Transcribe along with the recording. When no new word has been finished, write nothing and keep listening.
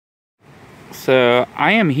So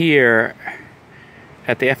I am here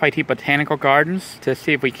at the FIT Botanical Gardens to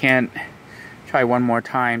see if we can't try one more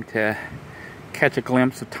time to catch a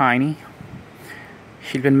glimpse of Tiny.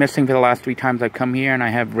 She's been missing for the last 3 times I've come here, and I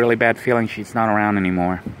have really bad feeling she's not around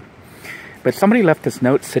anymore. But somebody left this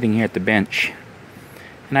note sitting here at the bench.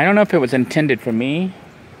 And I don't know if it was intended for me,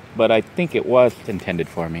 but I think it was intended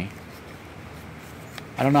for me.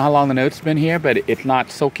 I don't know how long the note's been here, but it's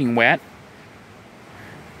not soaking wet.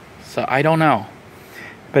 So I don't know.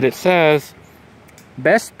 But it says,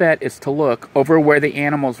 best bet is to look over where the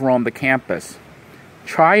animals roam the campus.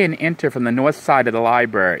 Try and enter from the north side of the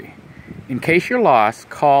library. In case you're lost,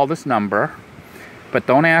 call this number. But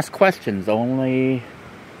don't ask questions, only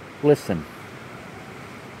listen.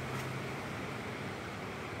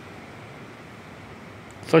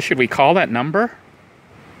 So should we call that number?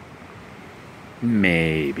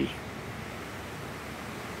 Maybe.